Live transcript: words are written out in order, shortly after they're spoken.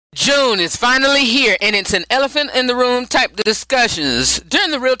June is finally here, and it's an elephant in the room type discussions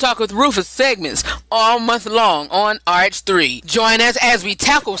during the Real Talk with Rufus segments all month long on RH3. Join us as we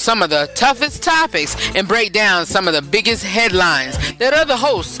tackle some of the toughest topics and break down some of the biggest headlines that other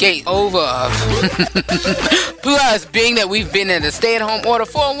hosts skate over. Plus, being that we've been in a stay-at-home order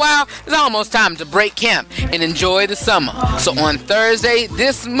for a while, it's almost time to break camp and enjoy the summer. So on Thursday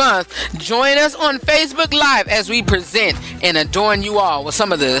this month, join us on Facebook Live as we present and adorn you all with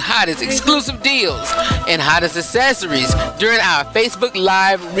some of the hottest exclusive deals and hottest accessories during our Facebook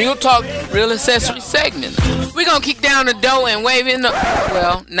Live Real Talk Real Accessory segment. We're going to kick down the door and wave in the...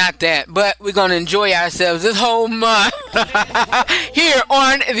 Well, not that, but we're going to enjoy ourselves this whole month here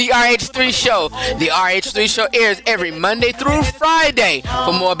on the RH3 Show. The RH3 Show airs every Monday through Friday.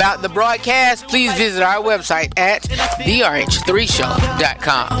 For more about the broadcast, please visit our website at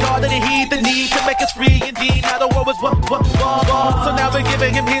therh3show.com.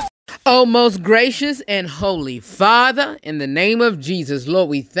 Oh, most gracious and holy Father, in the name of Jesus, Lord,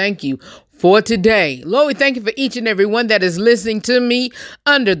 we thank you for today. Lord, we thank you for each and every one that is listening to me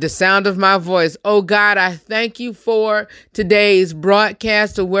under the sound of my voice. Oh God, I thank you for today's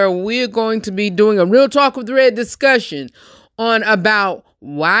broadcast where we're going to be doing a Real Talk with Red discussion on about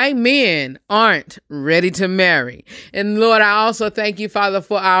why men aren't ready to marry. And Lord, I also thank you, Father,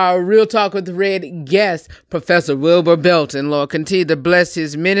 for our Real Talk with Red guest, Professor Wilbur Belton. Lord, continue to bless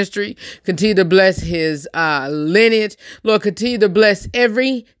his ministry, continue to bless his lineage. Lord, continue to bless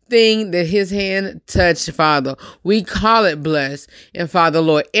everything that his hand touched, Father. We call it blessed. And Father,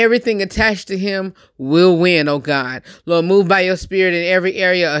 Lord, everything attached to him will win, oh God. Lord, move by your spirit in every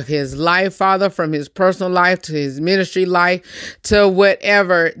area of his life, Father, from his personal life to his ministry life to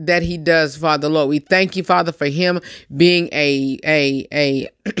whatever that he does, Father. Lord, we thank you, Father, for him being a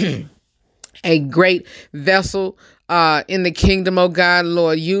great vessel in the kingdom, oh God.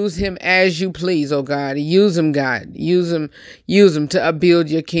 Lord, use him as you please, oh God. Use him, God. Use him to build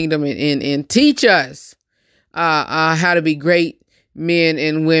your kingdom and teach us how to be great men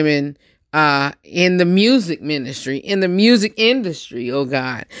and women in the music ministry, in the music industry, oh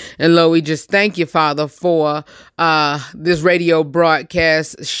God. And Lord, we just thank you, Father, for this radio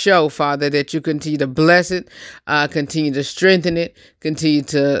broadcast show, Father, that you continue to bless it, continue to strengthen it, continue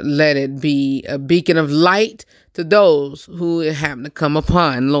to let it be a beacon of light to those who it happen to come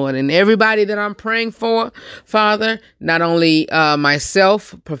upon, Lord. And everybody that I'm praying for, Father, not only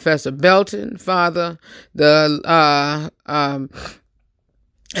myself, Professor Belton, Father, the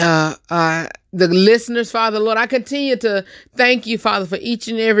listeners, Father, Lord, I continue to thank you, Father, for each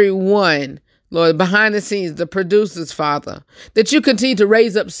and every one, Lord, behind the scenes, the producers, Father, that you continue to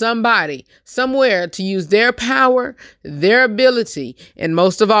raise up somebody somewhere to use their power, their ability, and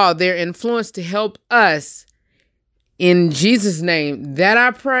most of all, their influence to help us. In Jesus' name that I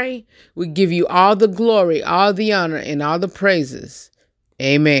pray, we give you all the glory, all the honor, and all the praises.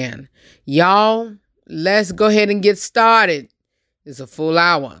 Amen. Y'all, let's go ahead and get started. It's a full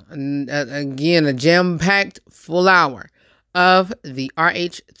hour. Again, a jam-packed full hour of the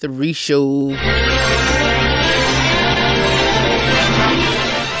RH3 Show.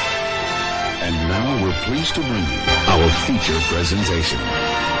 And now we're pleased to bring you our feature presentation.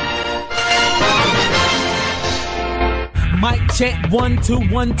 Mic check 1 2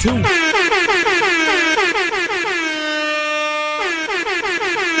 1 2. You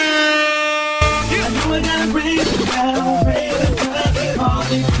gotta bring it down, all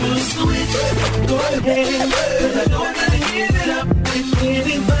the good switch. Go ahead, 'cause I know I gotta give it up. If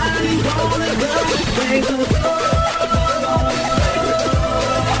anybody wanna go, bring the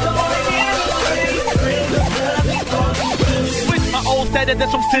Switch my old status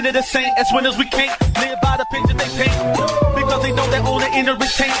that's from sin to the saint. As winners we can't live by the picture they paint. Because they know they own the inner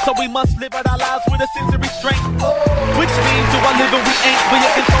restraint. So we must live out our lives with a sense of restraint. Which means do I live and we ain't. We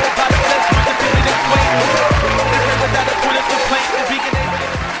are controlled by the flesh, with the feeling and sway. Without a point of complaint, and being able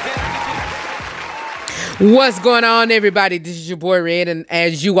What's going on, everybody? This is your boy Red, and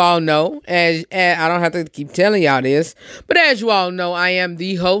as you all know, as I don't have to keep telling y'all this, but as you all know, I am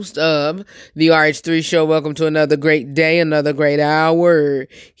the host of the RH3 Show. Welcome to another great day, another great hour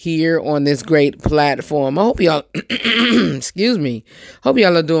here on this great platform. I hope y'all, excuse me, hope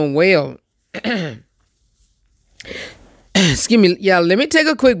y'all are doing well. Excuse me, y'all. Let me take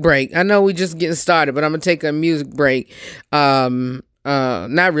a quick break. I know we just getting started, but I'm gonna take a music break.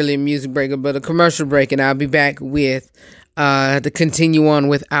 Not really a music break, but a commercial break, and I'll be back with to continue on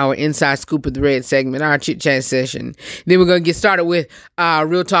with our Inside Scoop with Red segment, our chit chat session. Then we're gonna get started with our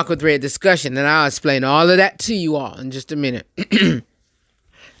Real Talk with Red discussion, and I'll explain all of that to you all in just a minute.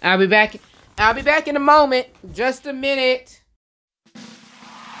 I'll be back in a moment. Just a minute.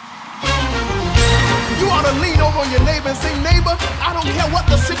 ought to lean over on your neighbor and say, neighbor, I don't care what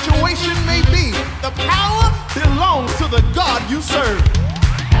the situation may be. The power belongs to the God you serve.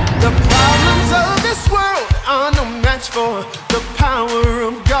 The problems of this world are no match for the power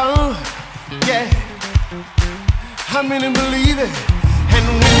of God. Yeah, how many believe it? And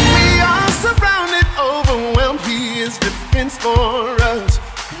when we are surrounded, overwhelmed, He is defense for us.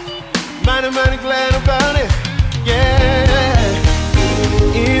 Mighty, mighty glad about it. Yeah,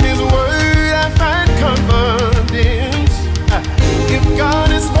 in His word I find confidence. If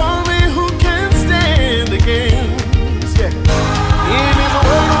God is for me, who can stand against? Yeah, in His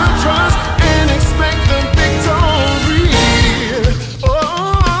word I trust and expect the victory.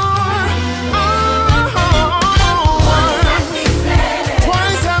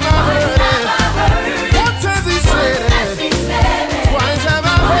 Twice have I heard it. Once has He said it. Twice have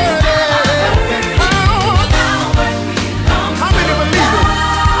I heard it. How many believe it?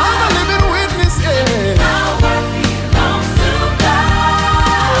 I'm a living witness. Yeah.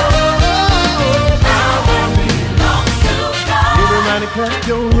 Everybody clap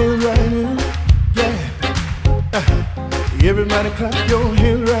your hands right in. Yeah. Everybody clap your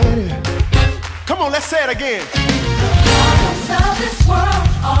hands right in. Come on, let's say it again. Problems of this world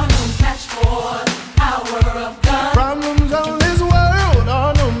are no match for the power of God. Problems of this world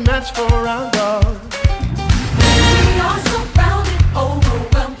are no match for our God. We are surrounded,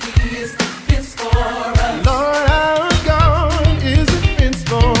 overwhelmed. He is defense for us. Lord, our God is a defense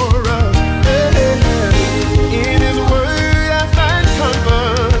for us. In His word I find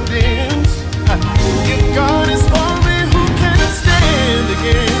confidence. If God is for me, who can stand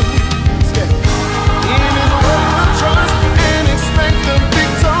against? In His word I trust and expect the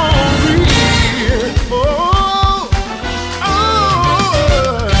victory. Oh, oh.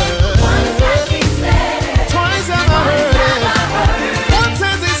 Once has He said it. Twice have I heard it. Once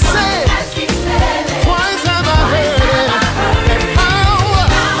has He said it. Twice have I heard it. And power.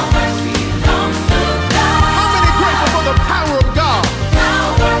 Belongs to God. How many grateful for the power of God?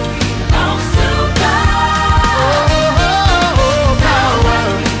 Power belongs to God. Oh, power.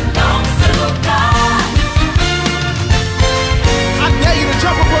 Belongs to God. I dare you to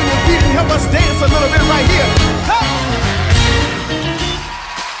jump up on your feet and help us dance a little bit right here. Hey!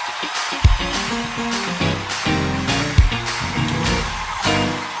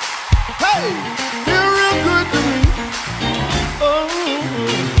 Hey! Feel real good to me. Oh,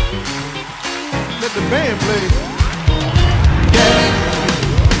 let the band play. Yeah.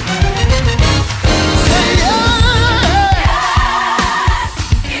 Say yeah.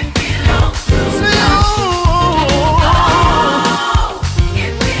 It belongs to Say oh.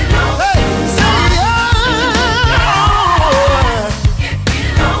 It belongs. Hey, say yeah. It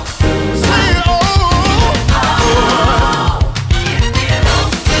belongs to Say oh.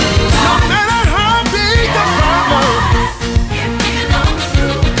 No matter how big the problem, It belongs to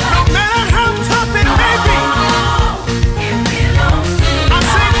no matter how tough it may be, It belongs to I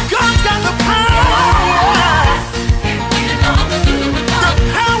said God's got the power, It belongs to the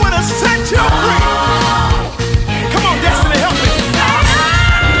power to set you free. Come on, Destiny, help me.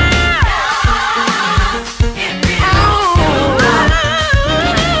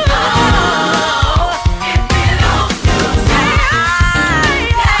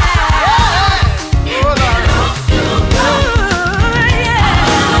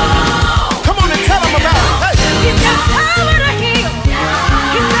 Come on and tell them about it. Hey. He's got power to heal.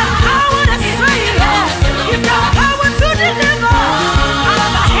 He's got power to save. He's got power to deliver out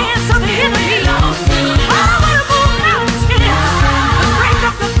of the hands of the enemy. Power to move mountains, to break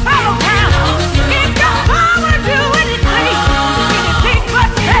up the fallow ground. He's got power to do anything but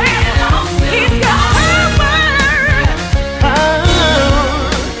fail. He's got power.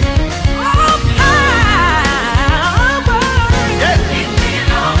 All power. Yeah.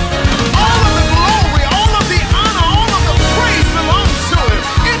 All of the glory, all of the honor, all of the praise belongs to Him.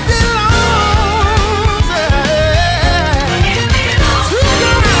 It belongs to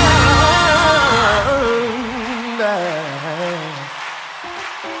God.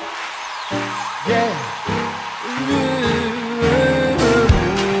 Yeah.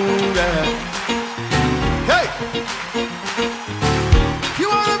 Hey. You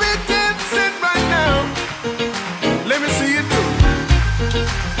wanna be dancing right now? Let me see you do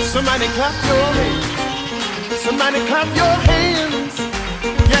it. Somebody clap your hands. Somebody clap your hands.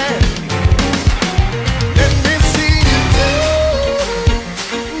 Yeah. Let me see you do it.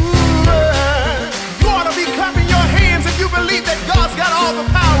 Ooh, you ought to be clapping your hands if you believe that God's got all the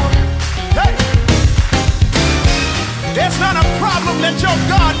power. Hey. There's not a problem that your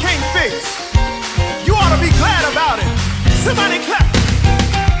God can't fix. You ought to be glad about it. Somebody clap.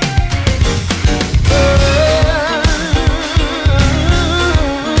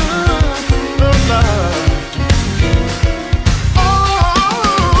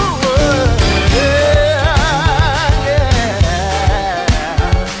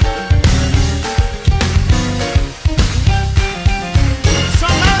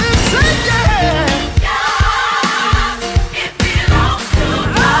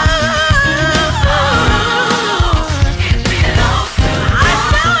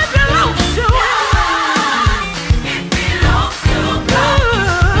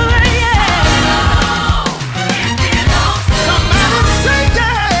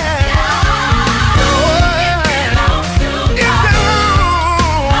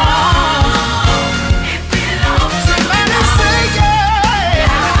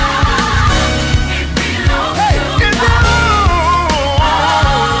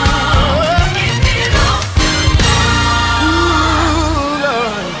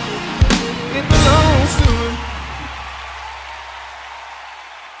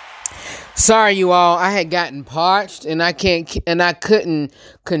 Sorry, you all. I had gotten parched, and I couldn't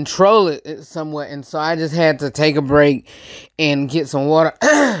control it somewhat, and so I just had to take a break and get some water.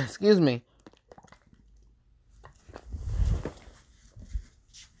 Excuse me.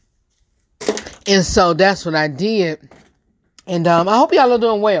 And so that's what I did. And I hope y'all are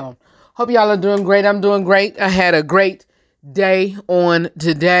doing well. Hope y'all are doing great. I'm doing great. I had a great day on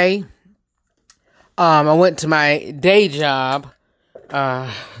today. I went to my day job. And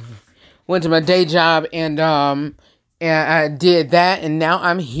I did that, and now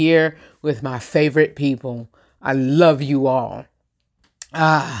I'm here with my favorite people. I love you all.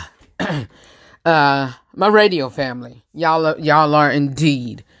 My radio family. Y'all are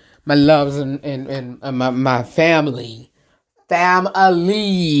indeed my loves and my family.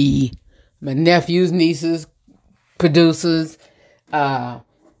 Family. My nephews, nieces, producers,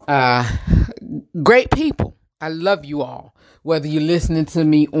 great people. I love you all. Whether you're listening to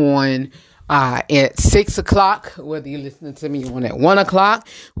me on at 6 o'clock, whether you're listening to me on at 1 o'clock,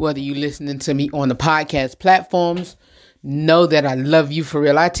 whether you're listening to me on the podcast platforms, know that I love you for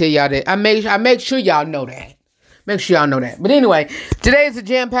real. I tell y'all that. I make sure y'all know that. Make sure y'all know that. But anyway, today is a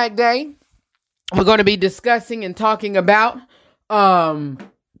jam-packed day. We're going to be discussing and talking about why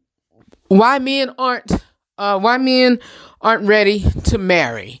men aren't ready to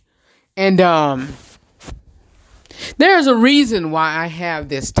marry. And there's a reason why I have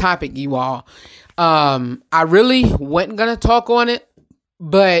this topic, you all. I really wasn't gonna talk on it,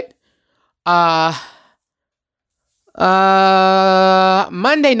 but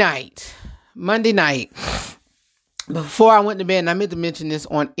Monday night, before I went to bed, and I meant to mention this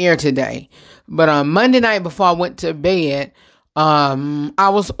on air today, but on Monday night before I went to bed, I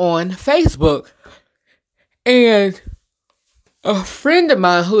was on Facebook, and a friend of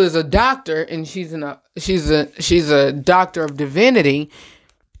mine who is a doctor, and she's a doctor of divinity.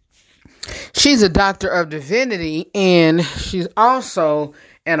 She's a doctor of divinity, and she's also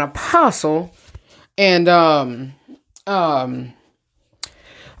an apostle. And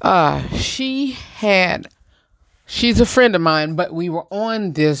she's a friend of mine, but we were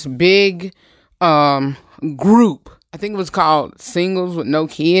on this big group. I think it was called Singles with No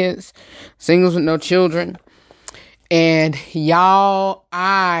Kids, Singles with No Children. And y'all,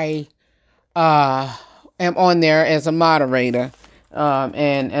 I am on there as a moderator,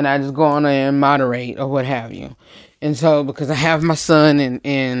 and I just go on there and moderate or what have you. And so because I have my son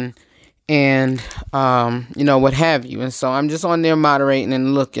and you know, what have you. And so I'm just on there moderating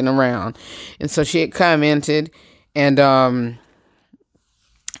and looking around. And so she had commented and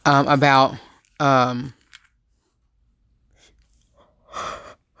about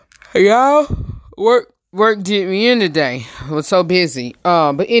y'all work did me in today. I was so busy.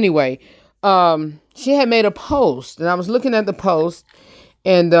 But anyway, she had made a post, and I was looking at the post,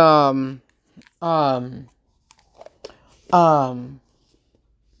 and about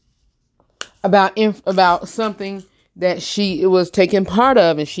something that she was taking part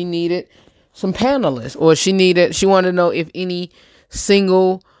of, and she needed some panelists, or she wanted to know if any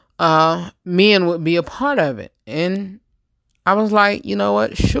single men would be a part of it. And I was like, you know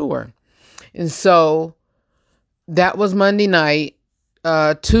what? Sure. And so that was Monday night.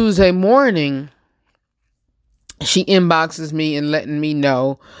 Tuesday morning, she inboxes me and letting me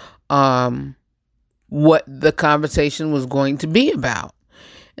know what the conversation was going to be about.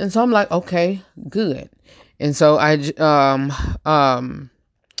 And so I'm like, okay, good. And so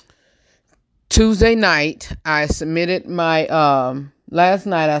Tuesday night, I submitted my last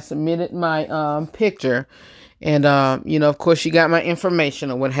night I submitted my picture, and you know, of course, she got my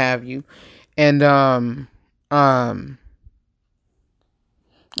information or what have you. And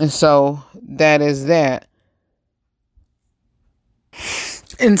so that is that.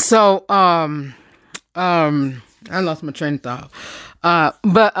 And so I lost my train of thought.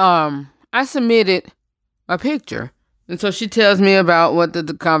 But I submitted a picture, and so she tells me about what the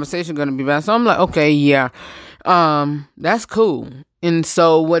conversation going to be about. So I'm like, okay, yeah, that's cool. And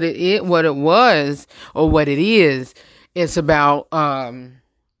so what it is, it's about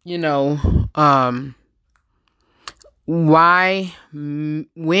you know, why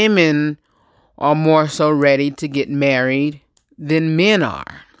women are more so ready to get married than men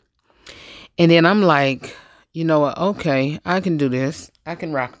are. And then I'm like, you know what? Okay, I can do this. I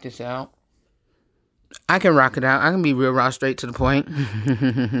can rock this out. I can rock it out. I can be real raw, straight to the point.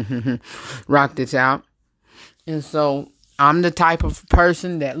 Rock this out. And so I'm the type of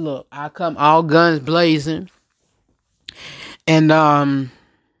person that, look, I come all guns blazing and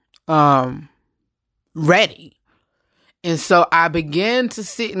ready. And so I began to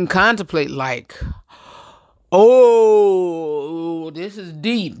sit and contemplate, like, Oh, this is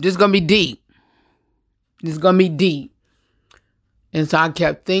deep. This is going to be deep. This is going to be deep. And so I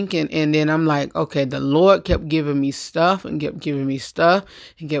kept thinking, and then I'm like, okay, the Lord kept giving me stuff and kept giving me stuff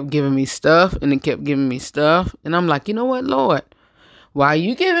and kept giving me stuff and it kept giving me stuff. And I'm like, you know what, Lord? Why are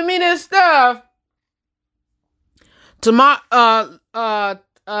you giving me this stuff? Tomorrow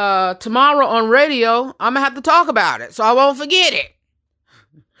on radio, I'm going to have to talk about it so I won't forget it.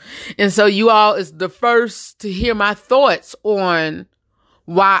 And so you all is the first to hear my thoughts on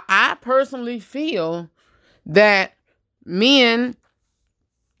why I personally feel that men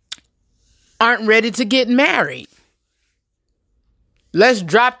aren't ready to get married. Let's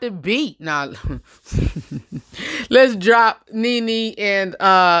drop the beat. Now, let's drop Nene and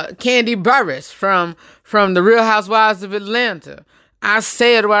Candy Burris from the Real Housewives of Atlanta. I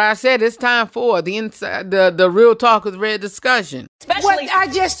said what I said. It's time for the Real Talk with Red discussion. What I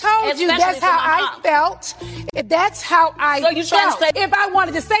just told you, that's how I felt. That's how I felt. If I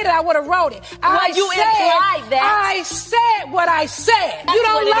wanted to say that, I would have wrote it. I said what I said. You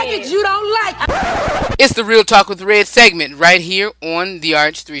don't like it, you don't like it. It's the Real Talk with Red segment right here on the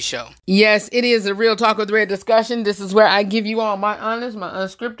RH3 Show. Yes, it is a Real Talk with Red discussion. This is where I give you all my honest, my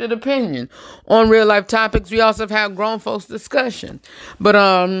unscripted opinion on real life topics. We also have grown folks discussion.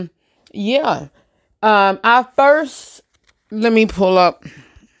 But, yeah. I first... Let me pull up.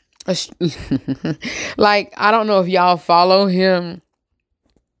 Like, I don't know if y'all follow him,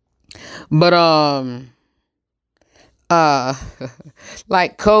 but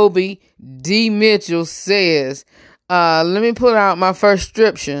like Kobe D. Mitchell says, let me put out my first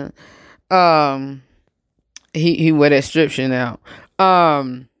description. He wear that description out.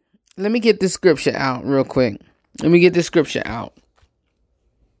 Let me get this scripture out real quick. Let me get this scripture out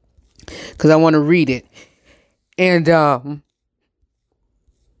because I want to read it. And I'm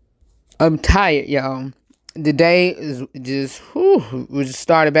tired, y'all. The day is just, we just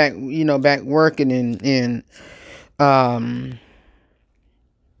started back, back working and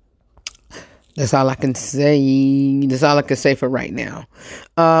that's all I can say. That's all I can say for right now.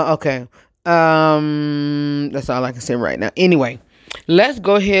 Okay. That's all I can say right now. Anyway, let's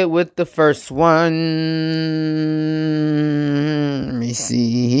go ahead with the first one. Let me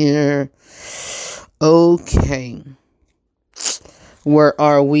see here. Okay. Where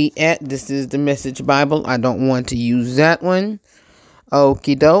are we at? This is the Message Bible. I don't want to use that one.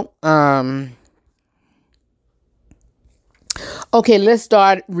 Okie doke. Okay, let's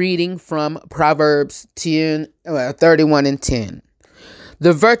start reading from Proverbs 31 and 10.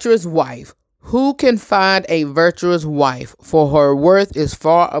 The virtuous wife. Who can find a virtuous wife? For her worth is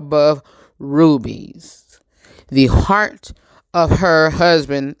far above rubies. The heart of her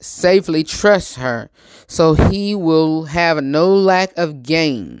husband safely trusts her, so he will have no lack of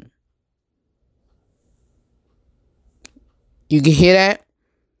gain. You can hear that?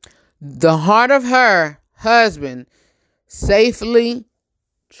 The heart of her husband safely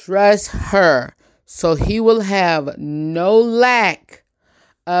trusts her, so he will have no lack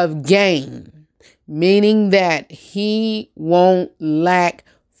of gain, meaning that he won't lack,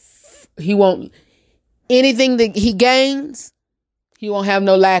 anything that he gains, he won't have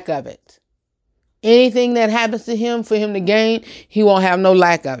no lack of it. Anything that happens to him for him to gain, he won't have no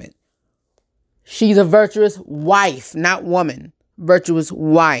lack of it. She's a virtuous wife, not woman. Virtuous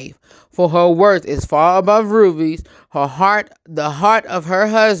wife. For her worth is far above rubies. The heart of her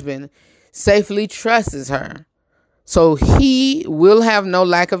husband safely trusts her. So he will have no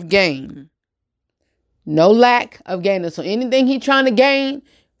lack of gain. No lack of gain. So anything he's trying to gain,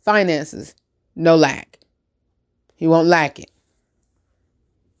 finances, no lack. He won't lack it.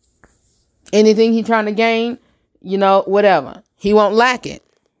 Anything he's trying to gain, whatever. He won't lack it.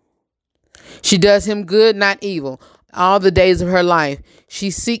 She does him good, not evil, all the days of her life.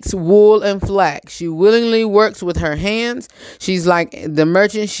 She seeks wool and flax. She willingly works with her hands. She's like the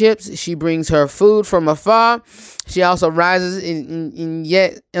merchant ships. She brings her food from afar. She also rises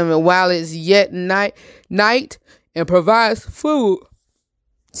while it's yet night and provides food.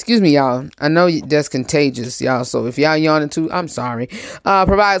 Excuse me, y'all. I know that's contagious, y'all. So if y'all yawning too, I'm sorry.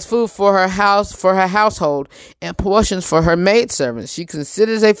 Provides food for her house, for her household, and portions for her maidservants. She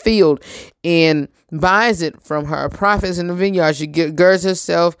considers a field and buys it from her profits in the vineyard. She girds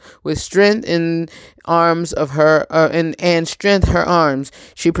herself with strength in arms of her, and strength her arms.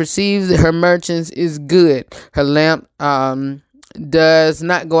 She perceives that her merchants is good. Her lamp does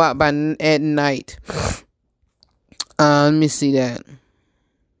not go out at night. Let me see that.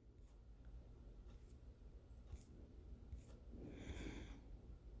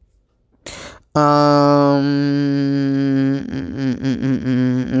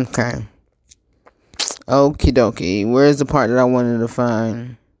 Okay. Okie dokie. Where's the part that I wanted to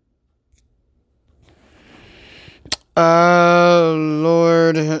find?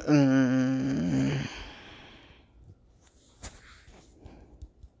 Lord.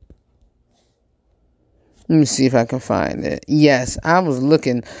 Let me see if I can find it. Yes, I was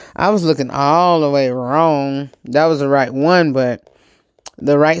looking all the way wrong. That was the right one, but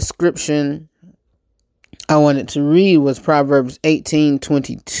the right scripture I wanted to read was Proverbs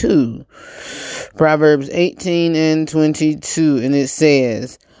 18:22. Proverbs 18 and 22, and it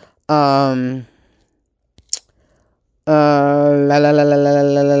says,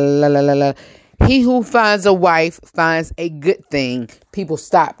 he who finds a wife finds a good thing. People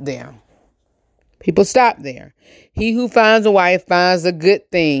stop there. He who finds a wife finds a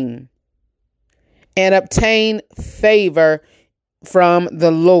good thing and obtain favor from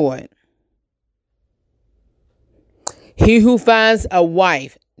the Lord. He who finds a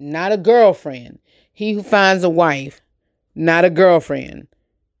wife, not a girlfriend. He who finds a wife, not a girlfriend.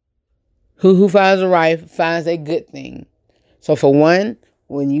 Who finds a wife finds a good thing. So for one,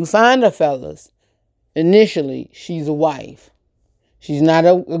 when you find her, fellas, initially, she's a wife. She's not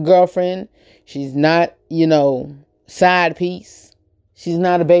a girlfriend. She's not, side piece. She's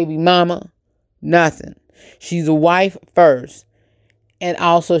not a baby mama. Nothing. She's a wife first. And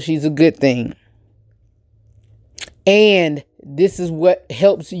also she's a good thing. And this is what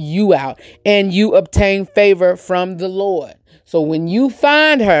helps you out. And you obtain favor from the Lord. So when you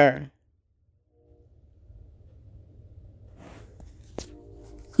find her,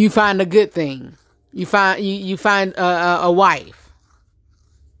 you find a good thing. You find a wife.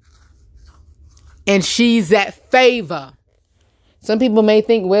 And she's that favor. Some people may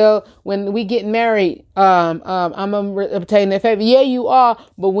think, well, when we get married, I'm going to obtain that favor. Yeah, you are.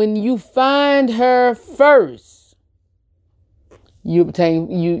 But when you find her first, you've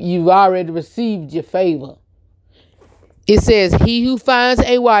already received your favor. It says, he who finds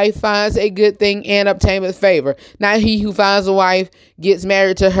a wife finds a good thing and obtaineth favor. Not he who finds a wife gets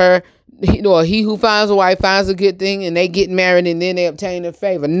married to her. He who finds a wife finds a good thing and they get married and then they obtain a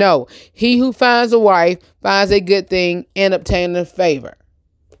favor. No, he who finds a wife finds a good thing and obtains a favor.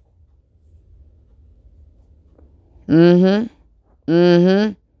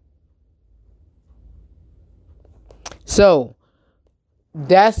 So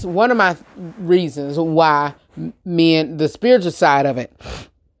that's one of my reasons why men, the spiritual side of it,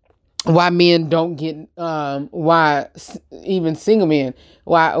 why men don't get, why even single men,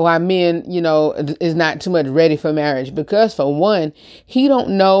 why men, is not too much ready for marriage. Because for one, he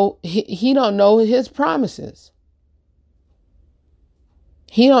don't know his promises.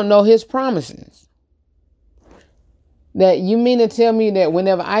 He don't know his promises. That you mean to tell me that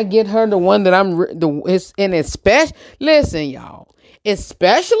whenever I get her, the one that listen, y'all,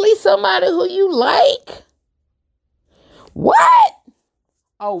 especially somebody who you like. What?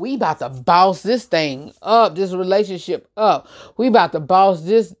 Oh, we about to boss this thing up, this relationship up. We about to boss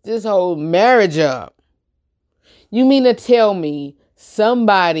this whole marriage up. You mean to tell me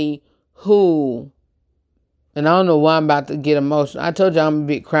somebody who, and I don't know why I'm about to get emotional. I told you I'm a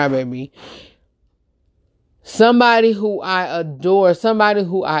big crybaby. Somebody who I adore, somebody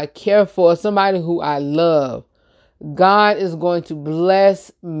who I care for, somebody who I love. God is going to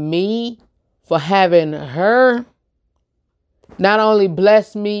bless me for having her. Not only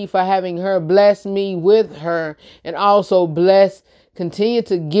bless me for having her, bless me with her, and also continue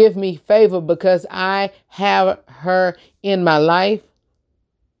to give me favor because I have her in my life.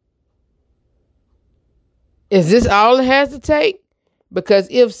 Is this all it has to take? Because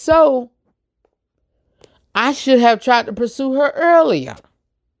if so, I should have tried to pursue her earlier.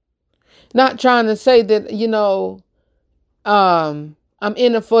 Not trying to say that, I'm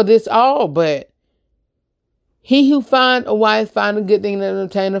in it for this all, but he who find a wife find a good thing and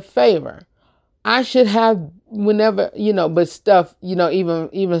obtain a favor. I should have whenever, but stuff,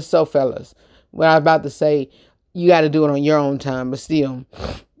 even so, fellas, what I was about to say, you got to do it on your own time, but still,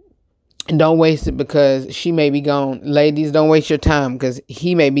 and don't waste it because she may be gone. Ladies, don't waste your time because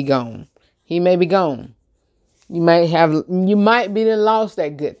he may be gone. He may be gone. You might be lost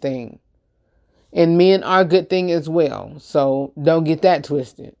that good thing. And men are a good thing as well. So don't get that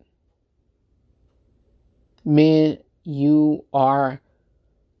twisted. Men, you are,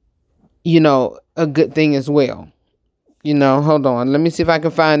 a good thing as well. Hold on. Let me see if I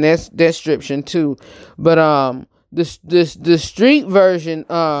can find that description too. But the street version,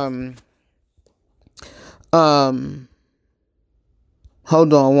 hold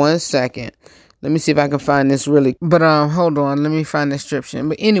on one second. Let me see if I can find this really. But hold on. Let me find the description.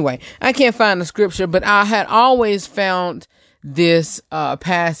 But anyway, I can't find the scripture. But I had always found this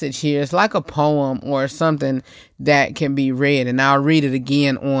passage here. It's like a poem or something that can be read, and I'll read it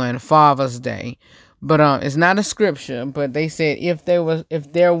again on Father's Day. But it's not a scripture, but they said if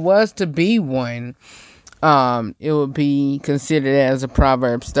there was to be one, it would be considered as a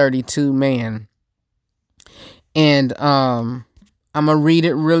Proverbs 32 man. And I'm gonna read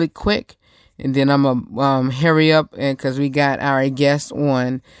it really quick, and then I'm gonna hurry up, and because we got our guest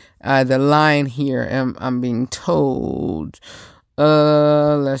on the line here, and I'm being told.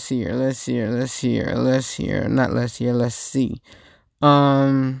 Let's see. I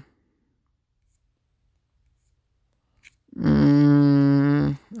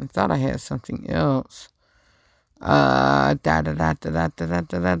thought I had something else. Okay,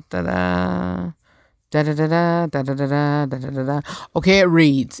 it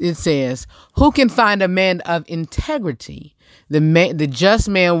reads. It says, "Who can find a man of integrity? The just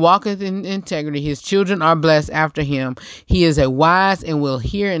man walketh in integrity. His children are blessed after him. He is a wise and will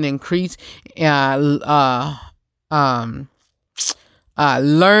hear and increase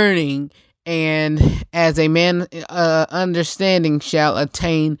learning. And as a man understanding shall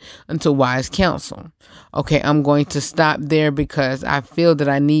attain unto wise counsel." Okay, I'm going to stop there because I feel that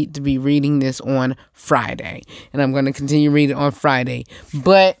I need to be reading this on Friday, and I'm going to continue reading on Friday.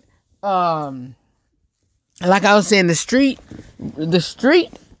 But like I was saying, the street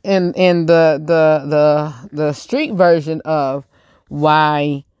and the street version of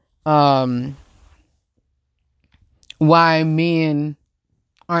why men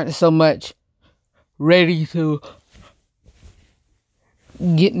aren't so much ready to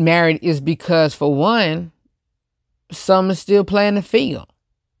get married is because, for one, some are still playing the field.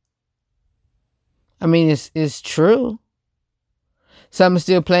 I mean, it's true. Some are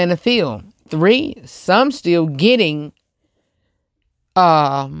still playing the field. 3, some still getting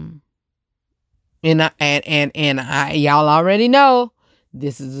y'all already know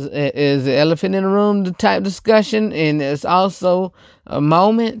this is the elephant in the room, the type discussion, and it's also a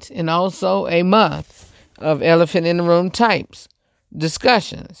moment and also a month of elephant in the room types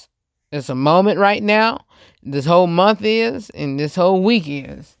discussions. It's a moment right now. This whole month is, and this whole week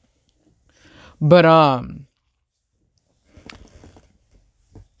is. But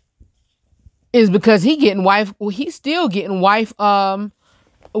is because he's still getting wife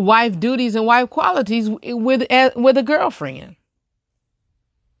duties and wife qualities with a girlfriend.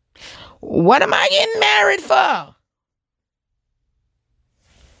 What am I getting married for?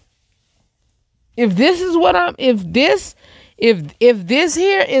 If this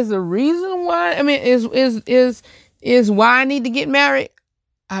here is the reason why, I mean, is why I need to get married,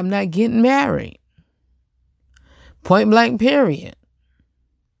 I'm not getting married. Point blank, period.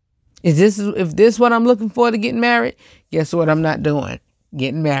 If this what I'm looking for to get married, guess what I'm not doing?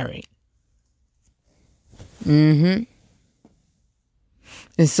 Getting married. And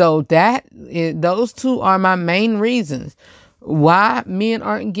so those two are my main reasons why men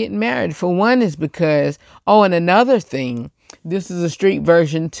aren't getting married. For one is because, and another thing, this is a street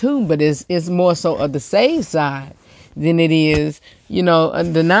version too, but it's more so of the saved side than it is,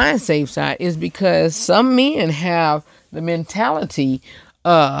 the non-saved side, is because some men have the mentality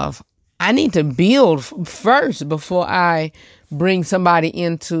of, I need to build first before I bring somebody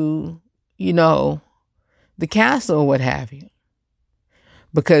into, the castle or what have you.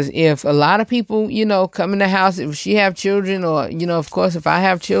 Because if a lot of people, come in the house, if she have children, or, of course, if I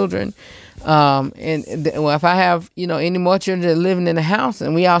have children, if I have, any more children living in the house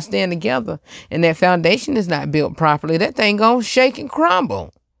and we all stand together and that foundation is not built properly, that thing gonna shake and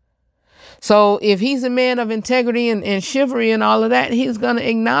crumble. So if he's a man of integrity and chivalry and all of that, he's going to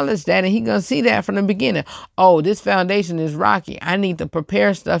acknowledge that, and he's going to see that from the beginning. Oh, this foundation is rocky. I need to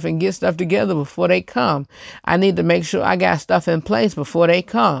prepare stuff and get stuff together before they come. I need to make sure I got stuff in place before they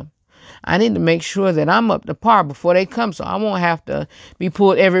come. I need to make sure that I'm up to par before they come, so I won't have to be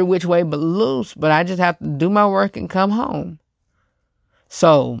pulled every which way but loose, but I just have to do my work and come home.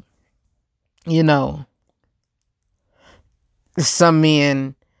 So, some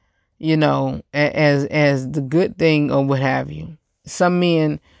men, as the good thing or what have you, some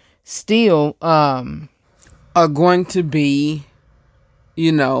men still are going to be,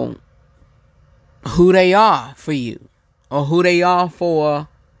 who they are for you, or who they are for,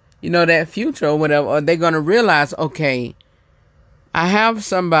 that future or whatever. Or they're going to realize, okay, I have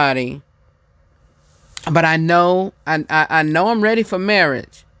somebody, but I know I'm ready for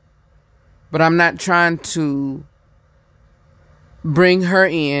marriage, but I'm not trying to bring her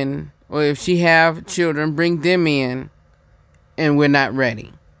in, or if she have children, bring them in, and we're not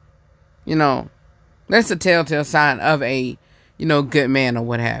ready. That's a telltale sign of a, good man or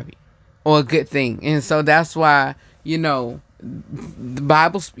what have you, or a good thing. And so that's why, the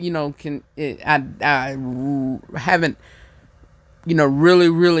Bible, I haven't,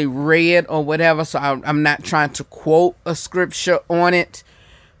 really read or whatever, so I'm not trying to quote a scripture on it,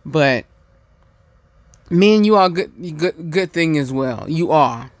 but men, you are good thing as well. You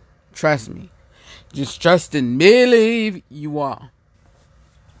are. Trust me. Just trust and believe. You are.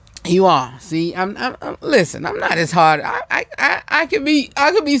 You are. See, I'm listen, I'm not as hard. I could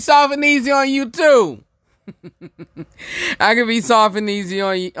be soft and easy on you too. I could be soft and easy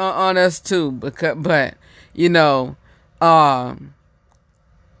on us too, but chivalry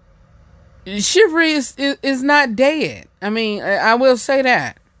is not dead. I mean, I will say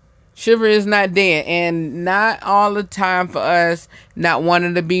that. Chivalry is not dead, and not all the time for us not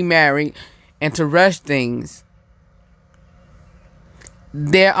wanting to be married and to rush things.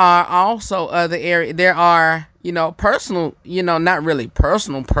 There are also other areas. There are, personal, not really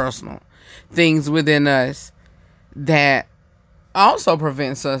personal things within us that also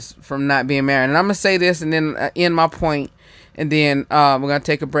prevents us from not being married. And I'm going to say this and then end my point, and then we're going to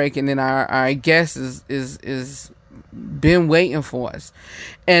take a break, and then our guest is been waiting for us.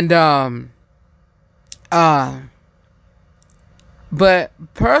 And but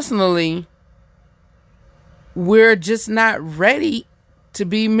personally, we're just not ready to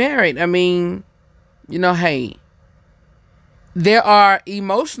be married. I mean, hey, there are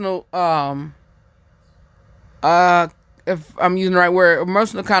emotional if I'm using the right word,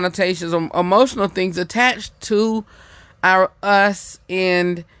 emotional connotations, emotional things attached to us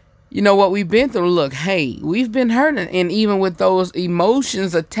and what we've been through. Look, hey, we've been hurting, and even with those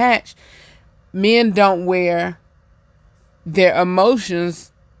emotions attached, men don't wear their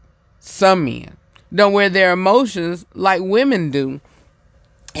emotions. Some men don't wear their emotions like women do,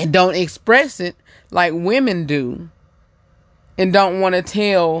 and don't express it like women do, and don't want to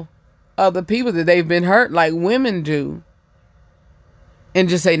tell other people that they've been hurt like women do, and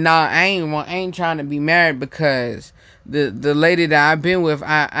just say, nah, I ain't trying to be married because the lady that I've been with,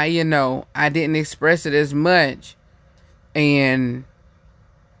 I didn't express it as much, and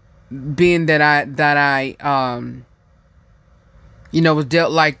being that I was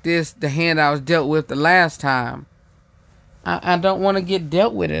dealt like this, the hand I was dealt with the last time, I don't want to get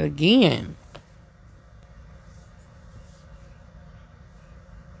dealt with it again.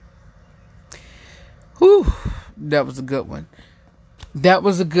 Whew, that was a good one. That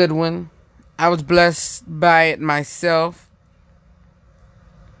was a good one. I was blessed by it myself.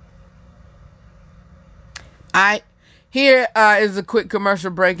 Here is a quick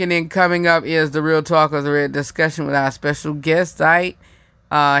commercial break, and then coming up is the Real Talk of the Red discussion with our special guest.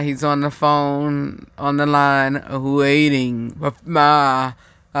 He's on the phone, on the line, waiting.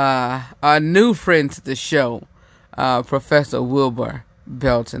 A new friend to the show, Professor Wilbur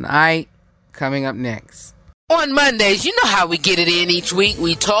Belton. Coming up next. On Mondays, you know how we get it in each week.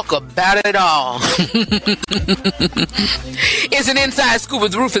 We talk about it all. It's an Inside Scoop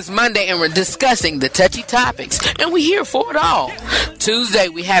with Rufus Monday, and we're discussing the touchy topics, and we're here for it all. Tuesday,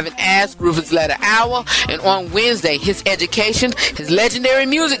 we have an Ask Rufus Letter Hour, and on Wednesday, his education, his legendary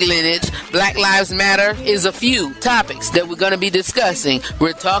music lineage, Black Lives Matter, is a few topics that we're going to be discussing.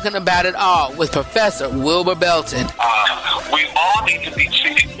 We're talking about it all with Professor Wilbur Belton. We all need to be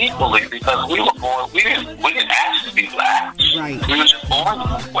treated equally because we were born, we didn't ask to be black. Right. We were just born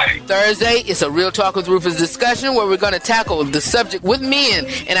that way. Thursday, it's a Real Talk with Rufus discussion where we're going to tackle the subject with men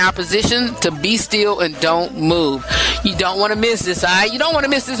in our position to be still and don't move. You don't want to miss this, You don't want to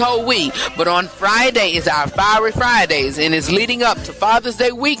miss this whole week. But on Friday is our Fiery Fridays, and it's leading up to Father's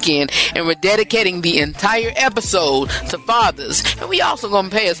Day weekend, and we're dedicating the entire episode to fathers. And we also going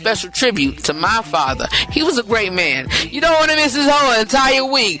to pay a special tribute to my father. He was a great man. You don't want to miss this whole entire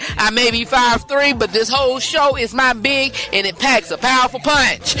week. I may be 5'3", but this whole show is my big, and it packs a powerful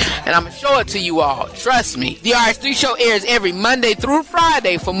punch. And I'm going to show it to you all. Trust me. The RH3 show airs every Monday through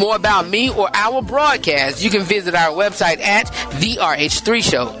Friday. For more about me or our broadcast, you can visit our website at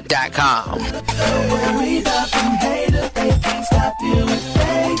therh3show.com.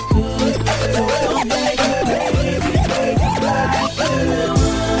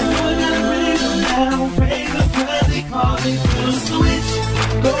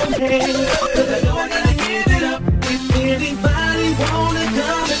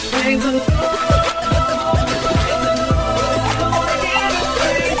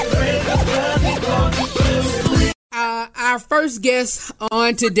 Our first guest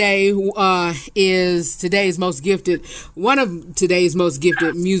on today is one of today's most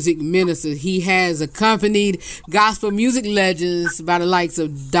gifted music ministers. He has accompanied gospel music legends by the likes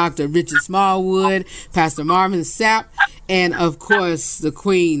of Dr. Richard Smallwood, Pastor Marvin Sapp, and of course the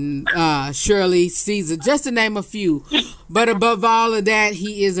Queen, Shirley Caesar, just to name a few. But above all of that,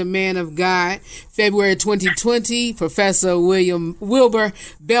 he is a man of God. February 2020, Professor Wilbur,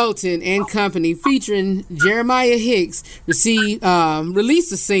 Belton and Company, featuring Jeremiah Hicks,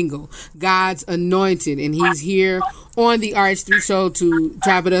 released a single, God's Anointed, and he's here on the RH3 show to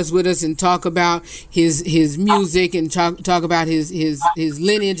chop it up with us and talk about his music and talk about his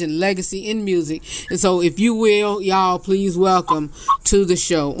lineage and legacy in music. And so, if you will, y'all, please welcome to the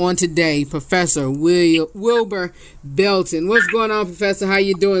show on today, Professor Wilbur Belton. What's going on, Professor? How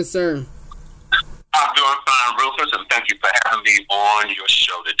you doing, sir? I'm doing fine, Rufus, and thank you for having me on your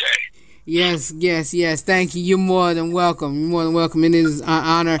show today. Yes. Thank you. You're more than welcome. It is an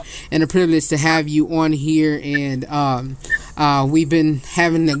honor and a privilege to have you on here. And we've been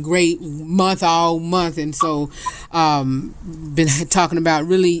having a great month all month, and so been talking about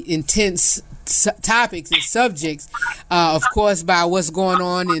really intense topics and subjects, of course, by what's going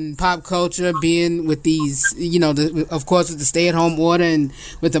on in pop culture, being with these, of course, with the stay-at-home order and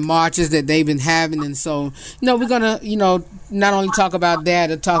with the marches that they've been having. And so, we're gonna, not only talk about that,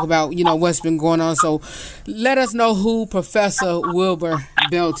 but talk about, what's been going on. So let us know who Professor Wilbur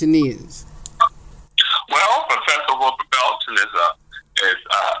Belton is. Well, Professor Wilbur Belton is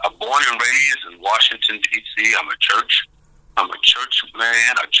a born and raised in Washington, D.C. I'm a church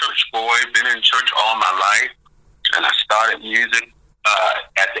man, a church boy, been in church all my life, and I started music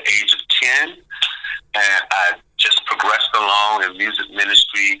at the age of 10, and I just progressed along in music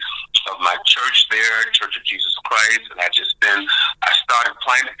ministry of my church there, Church of Jesus Christ, and I started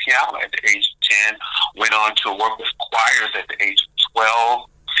playing the piano at the age of 10, went on to work with choirs at the age of 12,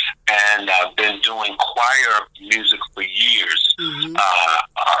 and I've been doing choir music for years,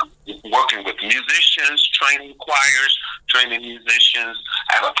 working with musicians, training choirs, training musicians.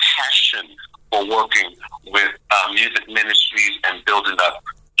 I have a passion for working with music ministries and building up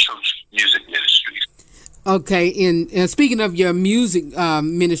church music ministries. Okay, and speaking of your music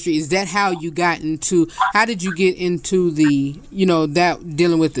ministry, is that how you got into? How did you get into the, that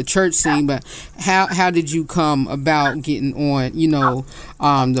dealing with the church scene? But how did you come about getting on,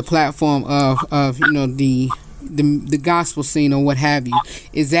 the platform of the gospel scene or what have you?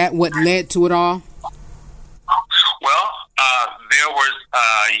 Is that what led to it all? Well, there was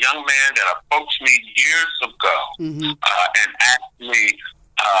a young man that approached me years ago and asked me,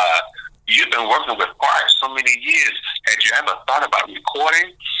 "You've been working with choirs so many years. Had you ever thought about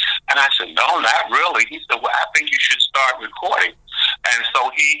recording?" And I said, "No, not really." He said, "Well, I think you should start recording." And so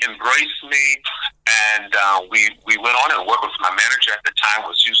he embraced me, and we went on and worked with my manager at the time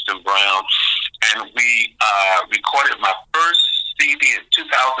was Houston Brown, and we recorded my first CD in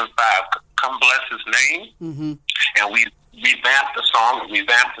 2005, "Come Bless His Name," and we revamped the song, and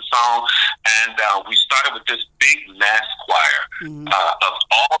we started with this big mass choir of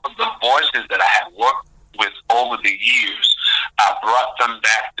all of the voices that I had worked with over the years. I brought them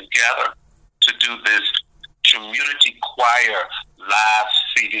back together to do this community choir live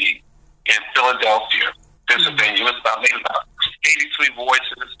CD in Philadelphia, Pennsylvania. It was maybe about 83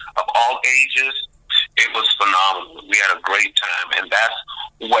 voices of all ages. It was phenomenal. We had a great time, and that's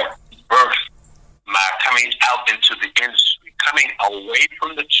what birthed my coming out into the industry, coming away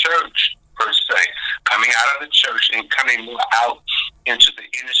from the church per se, coming out of the church and coming more out into the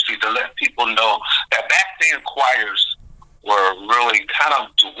industry to let people know that back then choirs were really kind of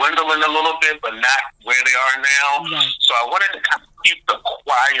dwindling a little bit, but not where they are now. Right. So I wanted to kind of keep the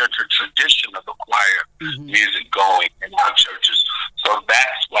choir, the tradition of the choir music going in our churches. So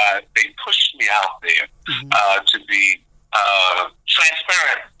that's why they pushed me out there to be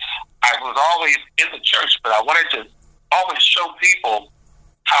transparent. I was always in the church, but I wanted to always show people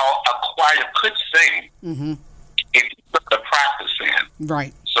how a choir could sing if you put the practice in.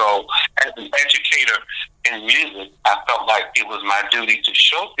 Right. So as an educator in music, I felt like it was my duty to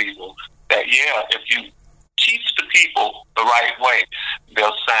show people that, if you teach the people the right way,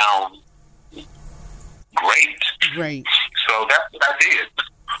 they'll sound great. Great. So that's what I did.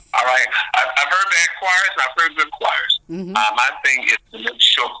 All right. I've heard bad choirs and I've heard good choirs. My thing is to make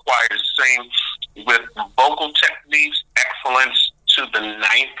sure choirs sing with vocal techniques, excellence to the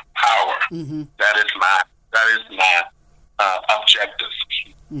ninth power. That is my objective.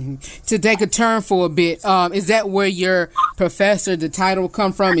 To take a turn for a bit, is that where your professor, the title,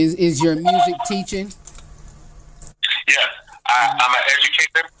 come from? Is your music teaching? Yes, I'm an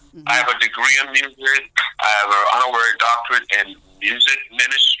educator. I have a degree in music. I have an honorary doctorate in music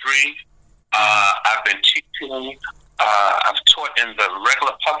ministry. I've been teaching. I've taught in the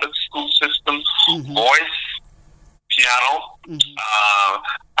regular public school system, voice, piano.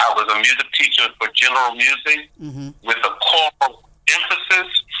 I was a music teacher for general music with a choral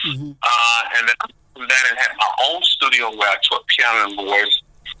emphasis. And then from that, I had my own studio where I taught piano and voice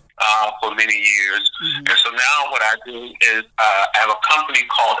for many years. And so now what I do is I have a company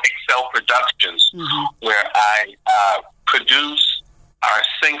called Excel Productions where I produce our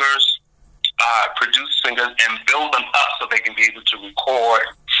singers, and build them up so they can be able to record.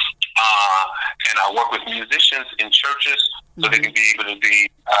 And I work with musicians in churches so they can be able to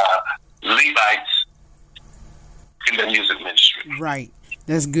be Levites in the music ministry. Right.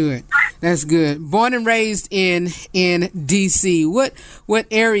 That's good. That's good. Born and raised in D.C. What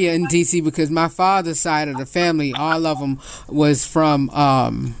area in D.C.? Because my father's side of the family, all of them was from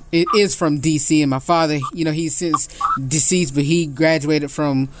is from D.C. And my father, he's since deceased, but he graduated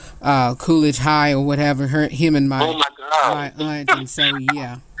from Coolidge High or whatever. Him and my aunt, and so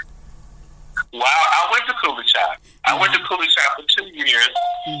yeah. Wow, I went to Coolidge High. I went to Coolidge High for 2 years.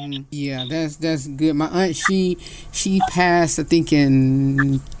 Yeah, that's good. My aunt, she passed, I think,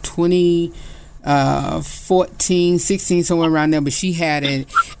 in 2014, 16, somewhere around there. But she had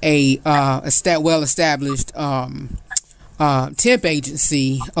a well-established temp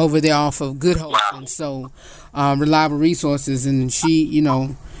agency over there off of Good Hope, and so Reliable Resources. And she,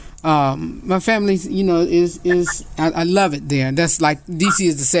 my family, is I love it there. That's like DC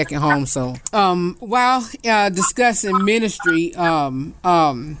is the second home. So, while discussing ministry,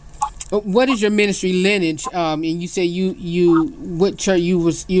 what is your ministry lineage? And you say what church you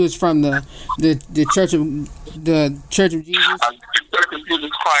was from the Church of Jesus? The Church of Jesus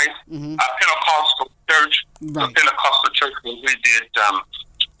Christ, Pentecostal church. Right. The Pentecostal church where we did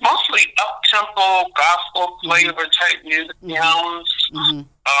mostly up-tempo, gospel flavor type music, hymns,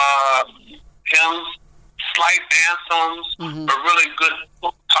 slight anthems, but really good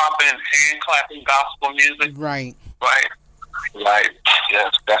top-end, hand-clapping gospel music. Right.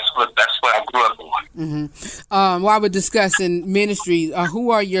 Yes, that's what I grew up on. While we're discussing ministry, who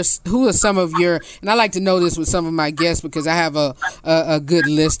are some of your, and I like to know this with some of my guests because I have a good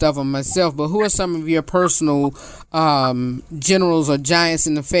list of them myself, but who are some of your personal generals or giants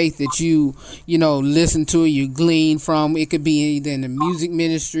in the faith that you listen to, you glean from? It could be either in the music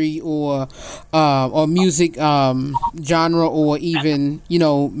ministry or music genre, or even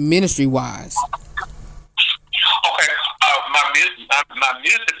ministry wise. My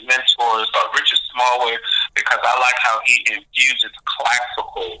music mentors are Richard Smallwood, because I like how he infuses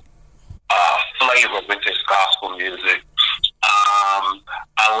classical flavor with his gospel music.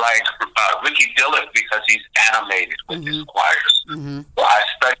 I like Ricky Dillard because he's animated with his choirs. So I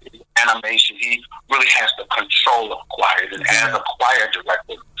studied animation. He really has the control of choirs, and as a choir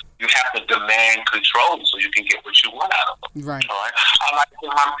director, you have to demand control so you can get what you want out of them. Right. All right. I like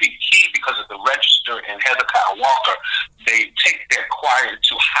John P. Key because of the register and Hezekiah Walker. They take their choir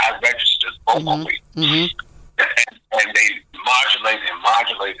to high registers vocally, and they modulate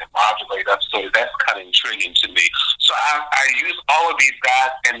up. So that's kind of intriguing to me. So I use all of these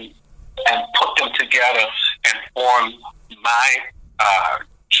guys and put them together and form my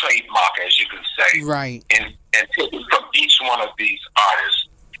trademark, as you can say. Right. And take it from each one of these artists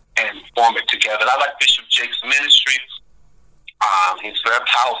and form it together. I like Bishop Jake's ministry. He's a very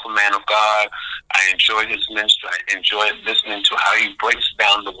powerful man of God. I enjoy his ministry. I enjoy listening to how he breaks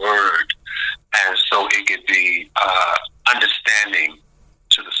down the word, and so it could be understanding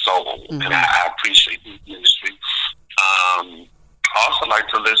to the soul. And I appreciate his ministry. I also like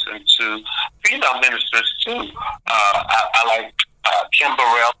to listen to female ministers too. I like Kim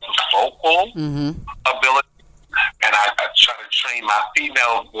Burrell's vocal ability, and I try to train my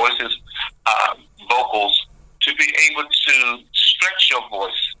female voices, vocals, to be able to stretch your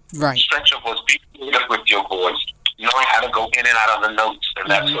voice. Right. Stretch your voice. Be creative with your voice. Knowing how to go in and out of the notes and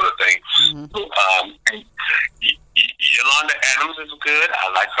that sort of thing. And Yolanda Adams is good.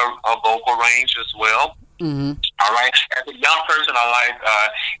 I like her vocal range as well. All right. As a young person, I like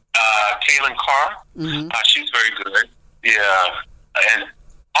Kaylin Carr. She's very good. Yeah. And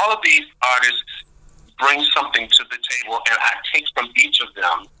all of these artists bring something to the table, and I take from each of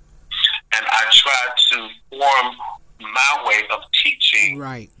them, and I try to form my way of teaching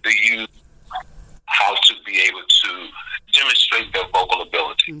the youth how to be able to demonstrate their vocal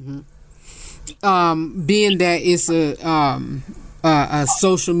ability. Being that it's a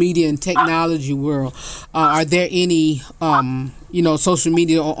social media and technology world, are there any social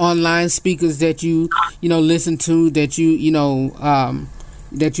media or online speakers that you listen to, that you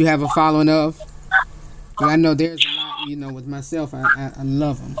have a following of? I know there's a lot, with myself, I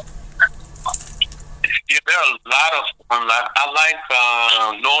love them. Yeah, there are a lot of them. I like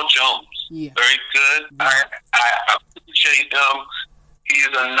Noel Jones. Yeah. Very good. I appreciate him. He's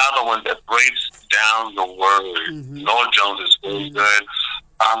another one that breaks down the word. Noel Jones is very good.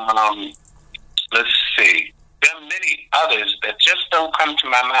 Let's see. There are many others that just don't come to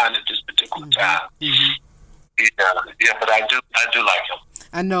my mind at this particular time. Yeah, but I do like him.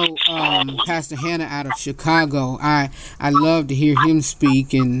 I know Pastor Hannah out of Chicago. I love to hear him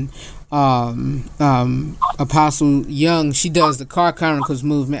speak, and Apostle Young, she does the Car Chronicles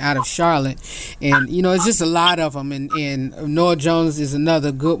movement out of Charlotte, and it's just a lot of them. And Noel Jones is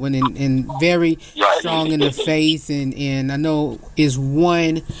another good one, and very strong in the faith, and I know is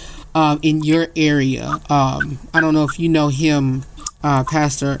one in your area. I don't know if you know him,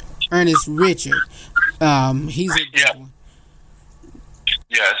 Pastor Ernest Richard. He's a good one.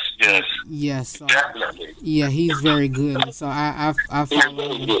 Yes. So Definitely. Yeah, he's very good. So I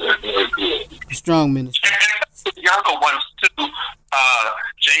follow him. Strong minister. And the younger ones too.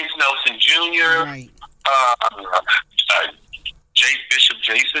 James Nelson Jr. Right. Bishop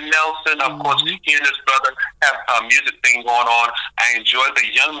Jason Nelson. Of course, he and his brother have a music thing going on. I enjoy the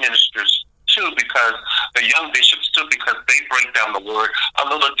young ministers too, because the young bishops too, because they break down the word a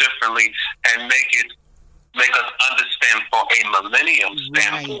little differently and make us understand for a millennium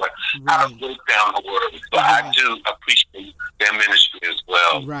standpoint how to break down the word. So I do appreciate their ministry as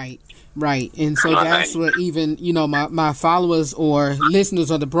well. Right. And so that's what even, my followers or listeners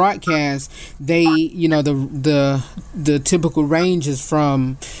of the broadcast, they, the typical range is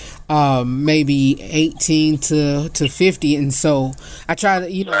from maybe 18 to 50. And so I try to,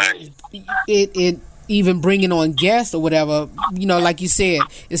 it even bringing on guests or whatever, like you said,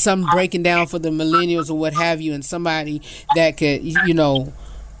 it's something breaking down for the millennials or what have you, and somebody that could,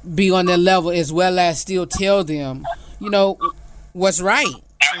 be on their level as well as still tell them, what's right.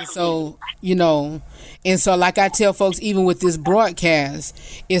 And so, like I tell folks, even with this broadcast,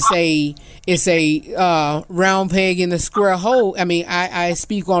 it's a round peg in a square hole. I mean, I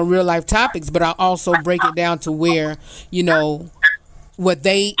speak on real life topics, but I also break it down to where,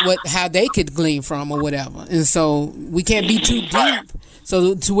 how they could glean from or whatever. And so we can't be too deep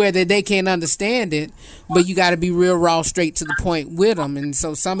so to where that they can't understand it, but you got to be real raw, straight to the point with them. And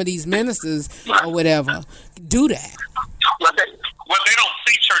so some of these ministers or whatever do that. Well, they don't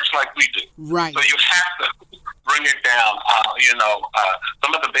see church like we do. Right. So you have to bring it down.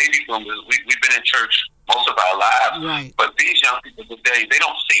 Some of the baby boomers, we've been in church most of our lives. Right. But these young people today, they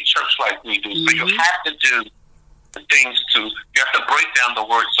don't see church like we do. So you have to do things you have to break down the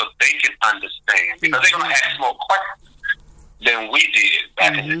word so they can understand, because they're going to ask more questions than we did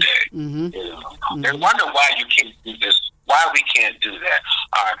back in the day. They wonder why you can't do this, why we can't do that.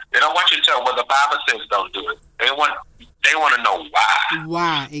 They don't want you to tell, well, the Bible says don't do it. They want to know why.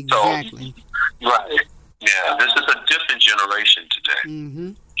 Why exactly? So, right. Yeah, this is a different generation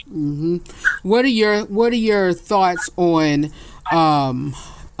today. What are your thoughts on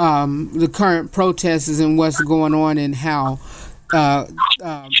the current protests and what's going on and how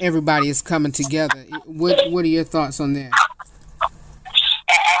everybody is coming together? What are your thoughts on that?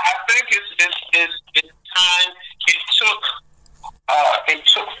 I think it's time. It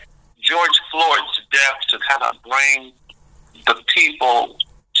took George Floyd's death to kind of bring the people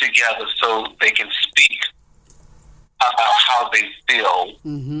together so they can speak about how they feel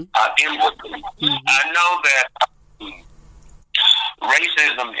inwardly. I know that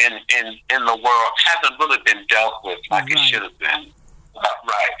racism in the world hasn't really been dealt with like it should have been.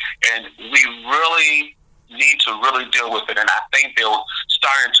 And we really need to really deal with it. And I think they're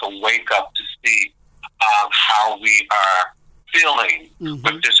starting to wake up to see how we are feeling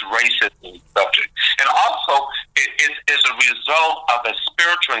with this racism subject. And also, it's a result of a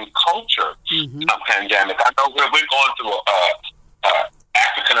spiritual and culture pandemic. I know we're going through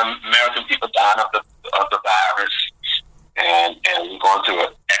African American people dying of the virus, and we're going through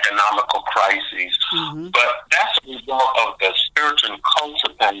an economical crisis. But that's a result of the spiritual and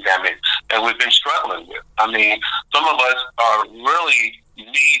culture pandemic that we've been struggling with. I mean, some of us are really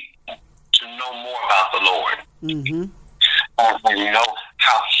need to know more about the Lord. And know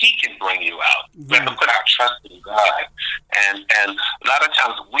how He can bring you out. We have to put our trust in God. And a lot of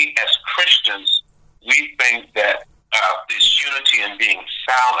times we as Christians, we think that this unity and being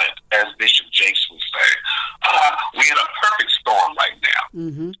silent, as Bishop Jakes would say, we're in a perfect storm right now.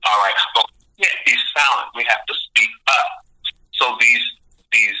 All right, but we can't be silent. We have to speak up. So these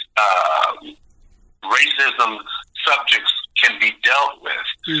racism subjects can be dealt with.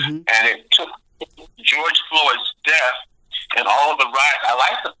 And it took George Floyd's death and all of the riots. I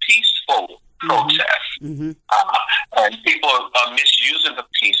like the peaceful protests. And people are misusing the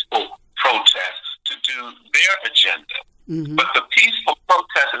peaceful protest to do their agenda. But the peaceful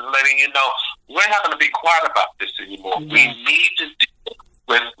protest is letting you know we're not going to be quiet about this anymore. We need to deal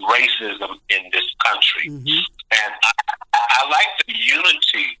with racism in this country. And I like the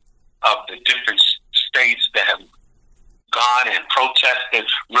unity of the different states that have gone and protested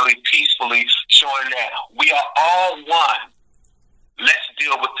really peacefully, showing that we are all one. Let's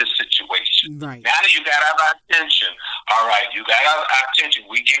deal with this situation. Right. Now that you got our attention, all right, you got our attention.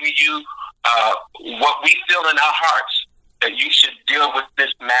 We're giving you what we feel in our hearts, that you should deal with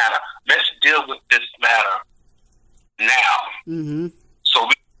this matter. Let's deal with this matter now. So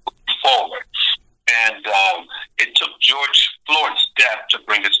we move forward. And it took George Floyd's death to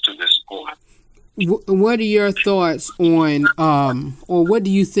bring us to this point. What are your thoughts on, or what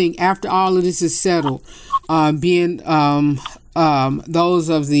do you think after all of this is settled, being those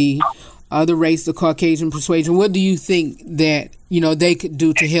of the other race, the Caucasian persuasion, what do you think that, they could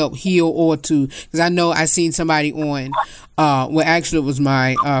do to help heal, or to, because I know I seen somebody on, well, actually it was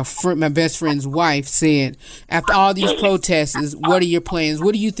my best friend's wife said, after all these protests, what are your plans?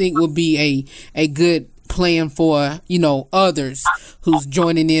 What do you think would be a good plan for, others who's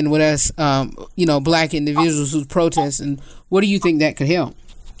joining in with us, black individuals who's protesting? What do you think that could help?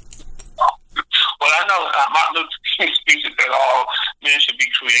 Well, I know Martin Luther King speaks that all men should be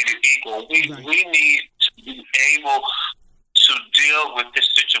created equal. We need to be able to deal with this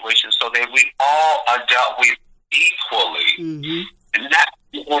situation so that we all are dealt with equally. And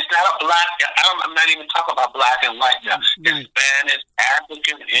it's not a black, I'm not even talking about black and white now. It's Spanish,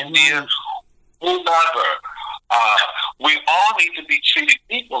 African, Indian, whoever. We all need to be treated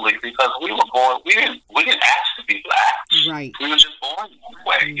equally because we were born, we didn't ask to be black. Right. We were just born that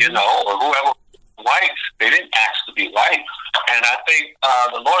way, or whoever was white, they didn't ask to be white. And I think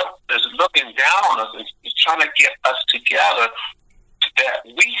the Lord is looking down on us and He's trying to get us together, that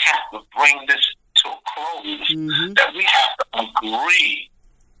we have to bring this to a close, that we have to agree,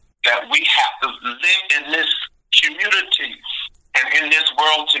 that we have to live in this community and in this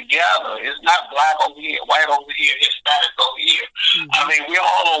world together. It's not black over here, white over here, Hispanic over here. I mean, we're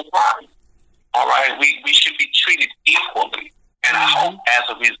all on one. All right, we should be treated equally. And I hope as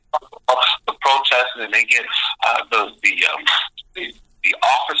a result of the protests, and they get the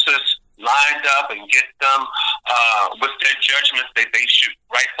officers lined up and get them with their judgments that they should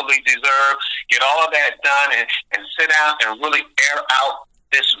rightfully deserve, get all of that done and sit down and really air out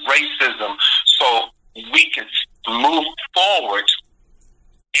this racism so we can move forward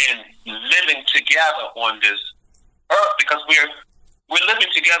in living together on this earth, because we're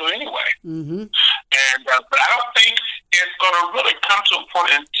living together anyway. And but I don't think it's going to really come to a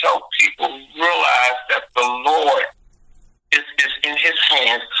point until people realize that the Lord is in His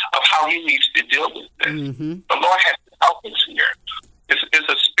hands of how He needs to deal with this. The Lord has to help us here. It's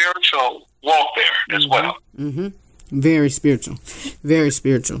a spiritual warfare as well. Very spiritual. Very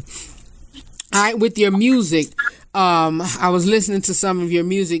spiritual. All right, with your music, I was listening to some of your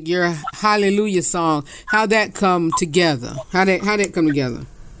music, your Hallelujah song. How'd that come together? How'd that come together?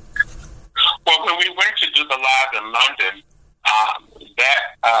 Well, when we went to do the live in London,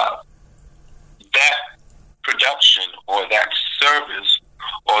 that production or that service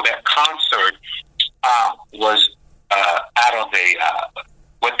or that concert was out of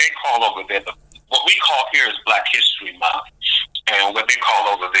what they call over there, what we call here is Black History Month, and what they call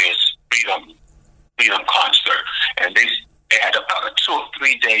over there is Freedom Concert, and they had about a 2 or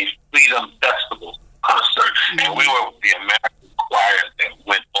 3 day Freedom Festival concert, and we were the American choir that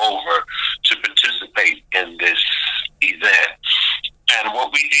went over to participate in this event. And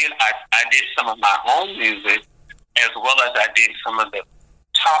what we did, I did some of my own music, as well as I did some of the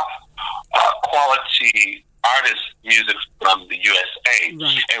top quality artist music from the USA, and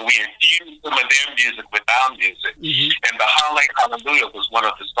we infused some of their music with our music. And the Hallelujah was one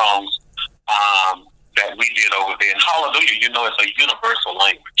of the songs that we did over there. And Hallelujah, it's a universal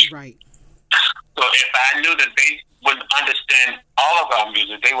language. Right. So if I knew that they wouldn't understand all of our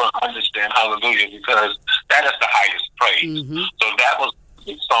music, they wouldn't understand Hallelujah, because that is the highest praise. So that was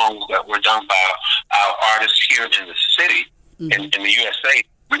the songs that were done by our artists here in the city, in the USA.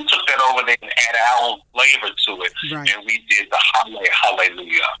 We took that over there and added our own flavor to it, and we did the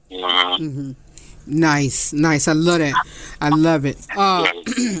Hallelujah. Nice. I love that. I love it.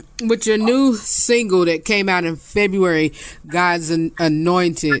 With your new single that came out in February, God's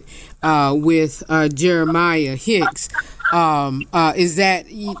Anointed, with Jeremiah Hicks, is that,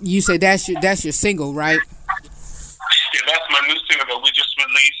 you say that's your single, right? Yeah, that's my new single that we just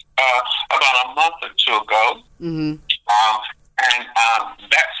released about a month or two ago. And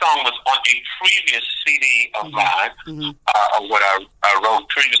that song was on a previous CD of mine, what I wrote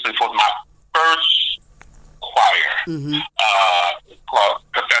previously for my first choir, called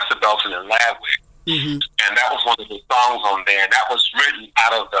Professor Belton in Ladwick. And that was one of the songs on there, and that was written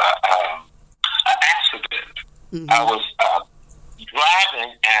out of an accident. Mm-hmm. I was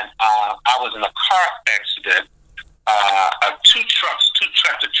driving, and I was in a car accident. Two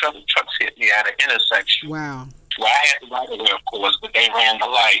tractor trucks hit me at an intersection. Wow. Well, I had the right of way, of course, but they ran the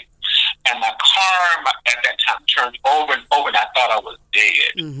light. And my car at that time turned over and over, and I thought I was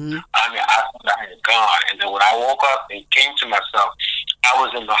dead. Mm-hmm. I mean, I thought I had gone. And then when I woke up and came to myself, I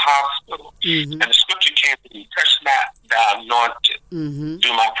was in the hospital. Mm-hmm. And the scripture came to me, touch not thou anointed, do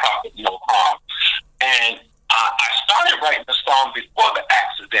my prophet no harm. And I started writing the song before the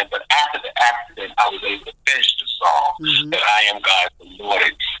accident, but after the accident, I was able to finish the song, that I am God's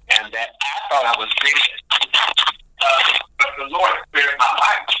anointed, and that I thought I was dead. But the Lord spared my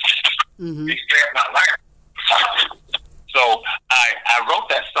life. He spared my life. So I wrote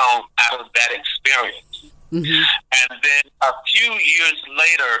that song out of that experience. And then a few years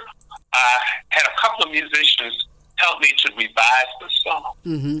later, I had a couple of musicians help me to revise the song.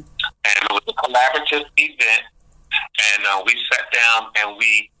 And it was a collaborative event, and we sat down and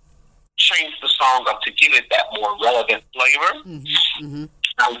we changed the song up to give it that more relevant flavor. And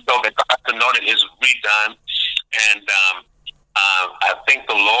so the God's Anointed is redone, and I thank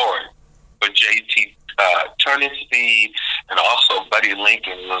the Lord for JT Turning Speed, and also Buddy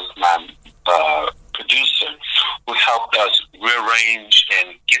Lincoln was my producer, who helped us rearrange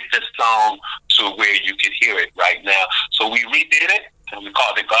and get this song to where you could hear it right now. So we redid it, and we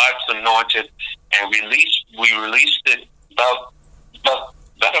called it God's Anointed, and we released it about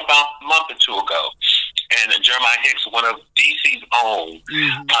a month or two ago. And Jeremiah Hicks, one of DC's own,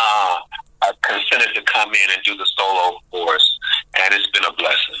 consented to come in and do the solo for us, and it's been a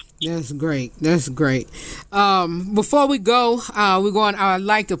blessing. That's great. That's great. Before we go, I'd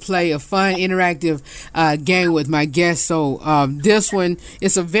like to play a fun, interactive game with my guests. So this one,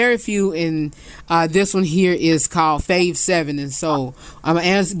 it's a very few, and this one here is called Fave 7. And so I'm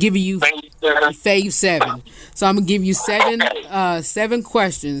going to give you Fave 7. So I'm going to give you seven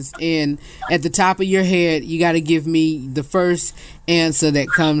questions, and at the top of your head, you got to give me the first answer that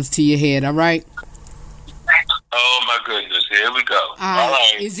comes to your head. All right? Oh my goodness, here we go. All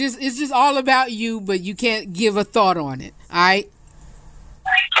right. It's just all about you, but you can't give a thought on it. All right?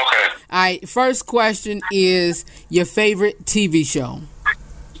 Okay. All right, first question is your favorite TV show.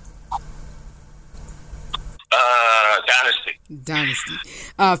 Dynasty.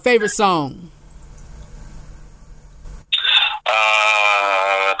 Favorite song.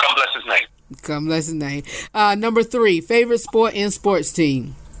 Come Bless His Name. Come Bless His Name. Number 3, favorite sport and sports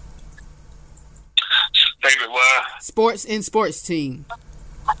team. Favorite what? Sports and sports team.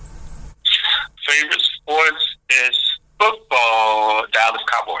 Favorite sports is football, Dallas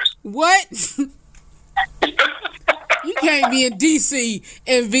Cowboys. What? You can't be in D.C.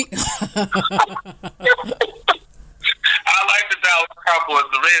 and be... I like the Dallas Cowboys.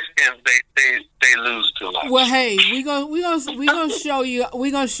 The Redskins, they lose too much. Well, hey, we gonna show you.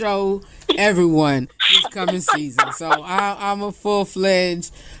 We gonna show everyone this coming season. So I'm a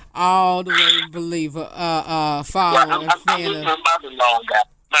full-fledged, all the way believer, follower, and fan of. My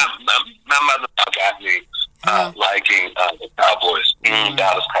mother got me liking the Cowboys,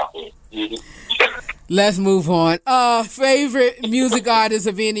 Dallas Cowboys. Let's move on. Favorite music artist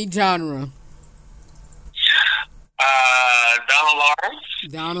of any genre.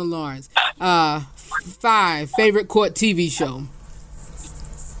 Donald Lawrence. 5, favorite court TV show.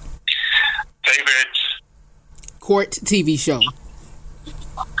 Favorite court TV show.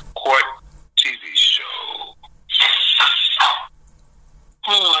 Court TV show.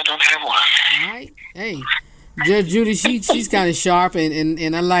 Oh, I don't have one. All right. Hey, Judge Judy, she's kind of sharp,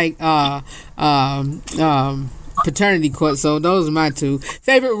 and I like paternity court. So those are my 2.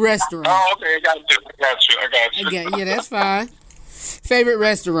 Favorite restaurant. Oh, okay, I got you. Okay, yeah, that's fine. Favorite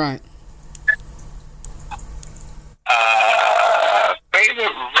restaurant.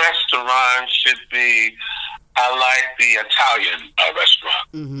 Favorite restaurant should be, I like the Italian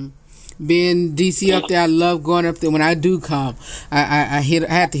restaurant. Being DC up there, I love going up there. When I do come, I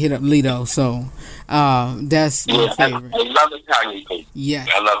have to hit up Lido. So that's my favorite. I love Italian food. Yeah,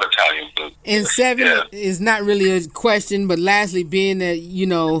 I love Italian food. And 7 is not really a question, but lastly, being that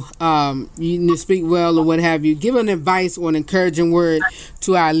you speak well or what have you, give an advice or an encouraging word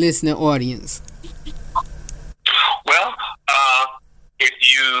to our listening audience. Well, if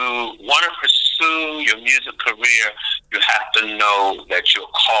you want to pursue your music career, you have to know that you're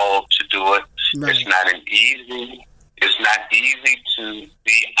called to do it. Right. It's not easy to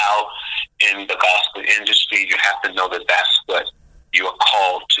be out in the gospel industry. You have to know that that's what you're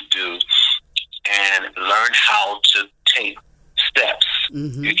called to do, and learn how to take steps.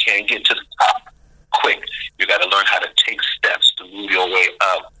 You can't get to the top quick. You got to learn how to take steps to move your way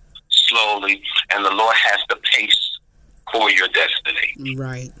up slowly, and the Lord has the pace for your destiny.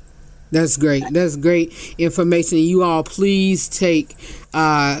 Right. That's great. That's great information. You all please take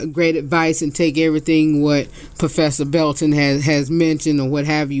great advice and take everything what Professor Belton has mentioned or what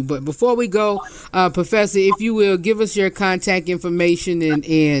have you. But before we go, Professor, if you will, give us your contact information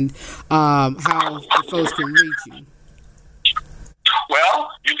and how folks can reach you. Well,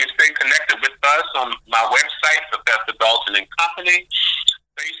 you can stay connected with us on my website, Professor Belton and Company,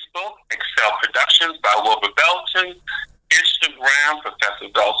 Facebook, Excel Productions by Wilbur Belton, Instagram, Professor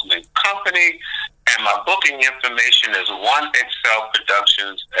Belton and Company, and my booking information is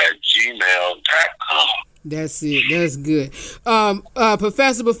oneexcelproductions@gmail.com. That's it. That's good.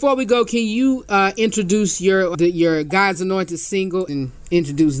 Professor, before we go, can you introduce your God's Anointed single and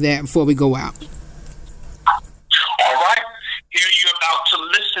introduce that before we go out? All right. Here you're about to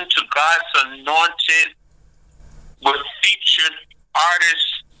listen to God's Anointed with featured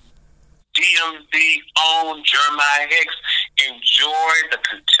artist DMV own Jeremiah Hicks. Enjoy the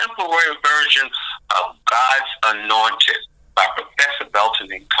contemporary version of God's Anointed by Professor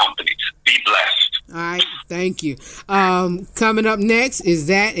Belton and Company. Be blessed. All right, thank you. Coming up next is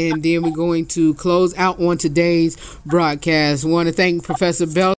that, and then we're going to close out on today's broadcast. I want to thank Professor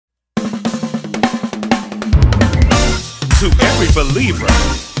Belton. To every believer,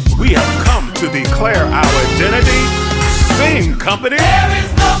 we have come to declare our identity. Sing, company. There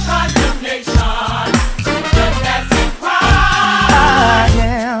is no condemnation to them that's in Christ. I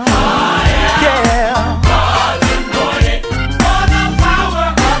am. Yeah. God's anointed for the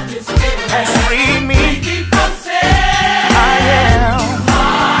power of His Spirit Has freed me. Free me from sin. I am.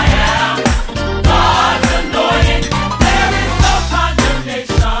 God's anointed. There is no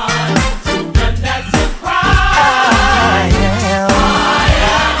condemnation to them that's in Christ. I am.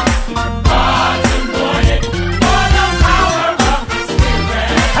 God's anointed for the power of His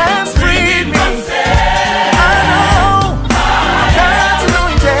Spirit Has freed me. from sin. I know. God's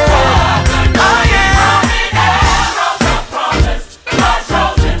anointed. I am.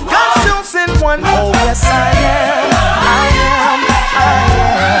 God's chosen one. Oh, yes, I am. I am. I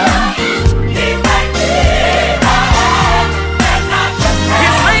am.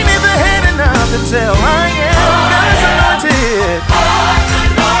 He's made me the head and not the tail. I am God's anointed.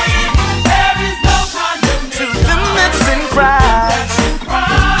 To them that's in Christ,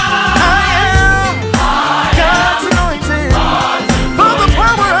 I am God's anointed. For the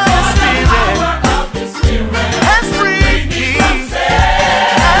power of His Spirit has freed me. I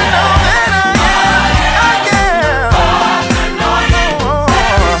know that I am.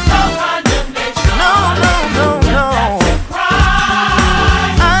 No, no, no, no.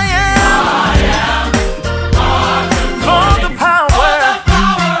 I am for the power.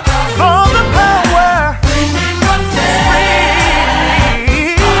 For the power.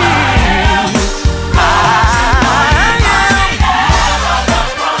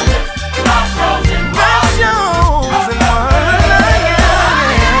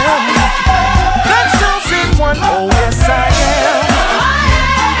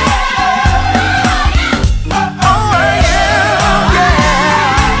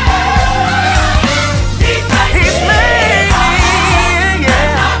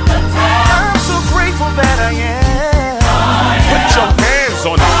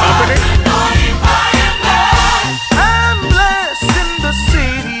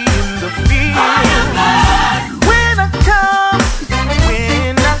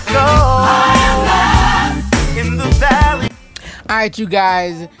 All right, you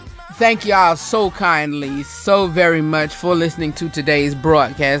guys, thank y'all so kindly, so very much for listening to today's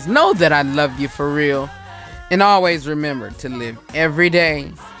broadcast. Know that I love you for real. And always remember to live every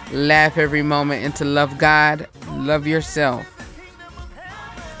day, laugh every moment, and to love God, love yourself.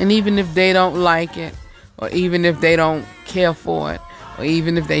 And even if they don't like it, or even if they don't care for it, or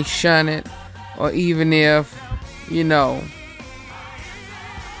even if they shun it, or even if,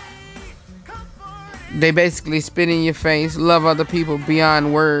 they basically spit in your face, love other people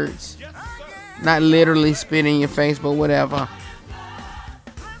beyond words. Not literally spit in your face, but whatever.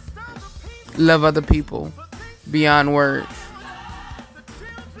 Love other people beyond words.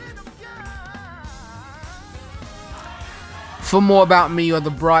 For more about me or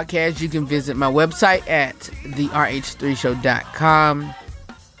the broadcast, you can visit my website at therh3show.com.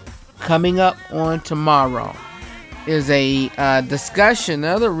 Coming up on tomorrow is a discussion,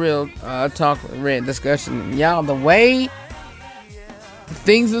 another real red discussion. Y'all, the way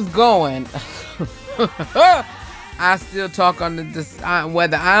things is going, I still talk on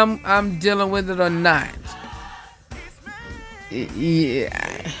whether I'm dealing with it or not.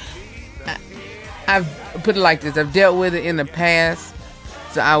 Yeah, I've put it like this. I've dealt with it in the past,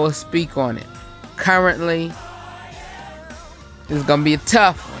 so I will speak on it. Currently, it's going to be a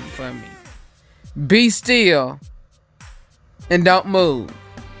tough one for me. Be still and don't move.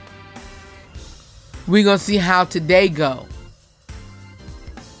 We're going to see how today go.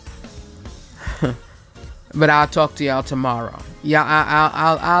 But I'll talk to y'all tomorrow. Yeah,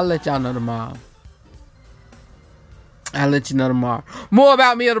 I'll let y'all know tomorrow. I'll let you know tomorrow. More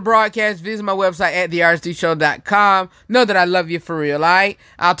about me or the broadcast, visit my website at thersdshow.com. Know that I love you for real, alright?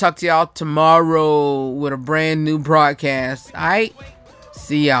 I'll talk to y'all tomorrow with a brand new broadcast, alright?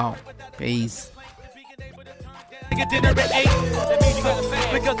 See y'all. Peace. Get dinner at 8. That means you gotta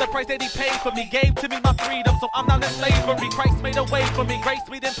pay. Because the price that he paid for me gave to me my freedom, so I'm not in slavery. Christ made a way for me, grace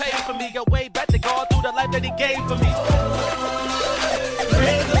me then paid for me. Go way back to God through the life that he gave for me.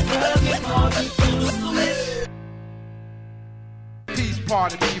 Peace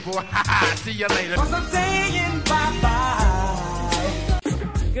party people. See you later. I'm saying bye-bye.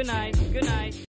 Good night. Good night.